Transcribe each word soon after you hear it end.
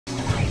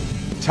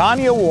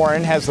Tanya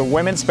Warren has the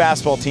women's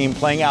basketball team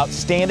playing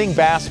outstanding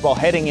basketball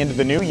heading into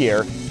the new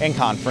year in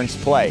conference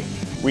play.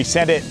 We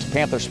sent it to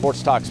Panther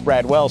Sports Talk's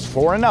Brad Wells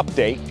for an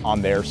update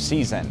on their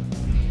season.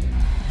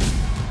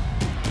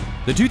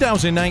 The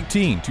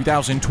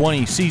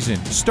 2019-2020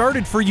 season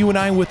started for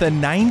UNI with a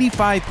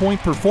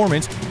 95-point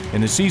performance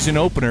in the season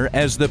opener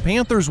as the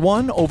Panthers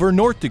won over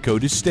North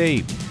Dakota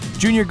State.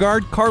 Junior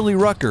guard Carly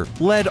Rucker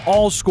led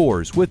all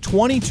scorers with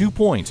 22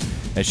 points,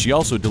 as she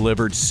also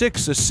delivered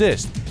 6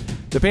 assists.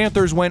 The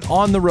Panthers went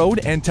on the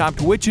road and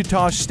topped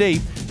Wichita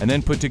State and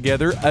then put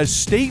together a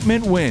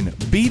statement win,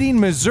 beating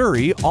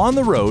Missouri on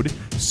the road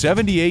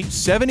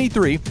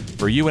 78-73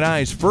 for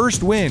UNI's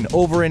first win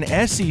over an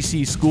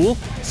SEC school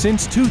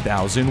since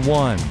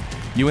 2001.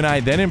 UNI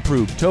then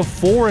improved to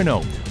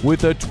 4-0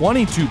 with a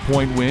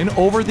 22-point win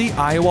over the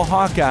Iowa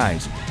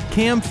Hawkeyes.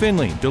 Cam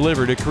Finley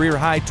delivered a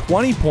career-high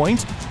 20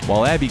 points,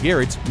 while Abby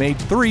Garretts made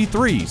 3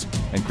 threes,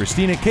 and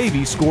Christina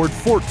Cavey scored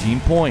 14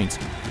 points,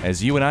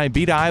 as UNI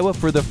beat Iowa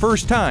for the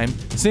first time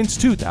since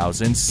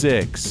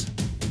 2006.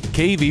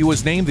 Cavey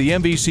was named the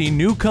MVC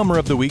Newcomer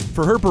of the Week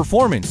for her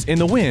performance in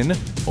the win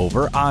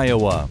over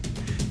Iowa.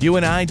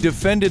 UNI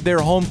defended their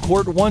home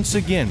court once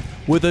again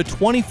with a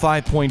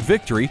 25-point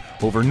victory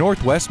over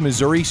Northwest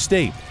Missouri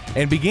State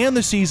and began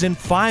the season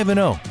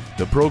 5-0,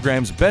 the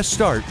program's best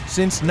start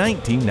since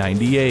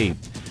 1998.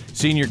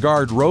 Senior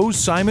guard Rose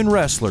Simon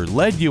Ressler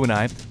led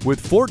UNI with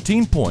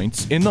 14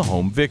 points in the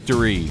home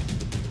victory.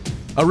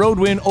 A road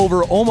win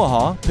over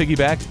Omaha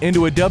piggybacked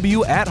into a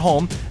W at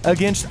home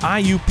against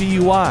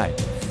IUPUI.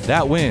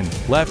 That win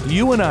left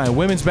UNI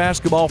women's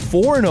basketball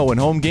 4-0 in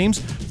home games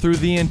through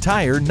the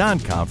entire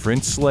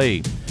non-conference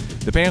slate.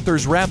 The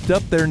Panthers wrapped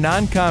up their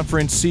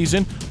non-conference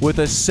season with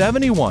a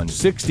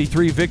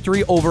 71-63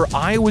 victory over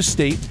Iowa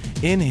State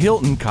in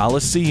Hilton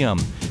Coliseum.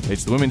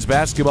 It's the women's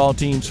basketball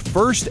team's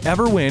first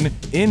ever win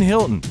in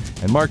Hilton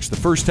and marks the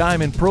first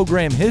time in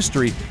program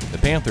history the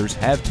Panthers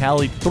have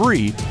tallied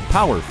 3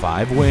 Power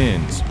 5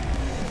 wins.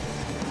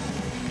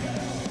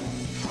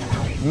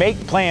 Make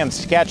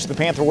plans to catch the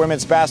Panther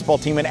women's basketball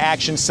team in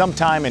action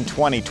sometime in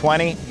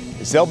 2020,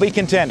 as they'll be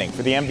contending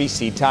for the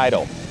MVC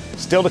title.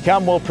 Still to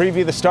come, we'll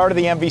preview the start of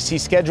the MVC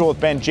schedule with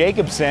Ben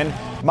Jacobson,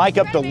 mic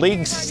up the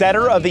league's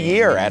setter of the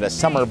year at a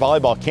summer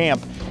volleyball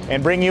camp,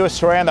 and bring you a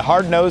story on the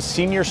hard-nosed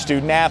senior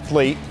student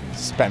athlete,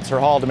 Spencer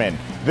Haldeman.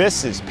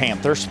 This is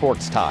Panther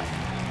Sports Talk.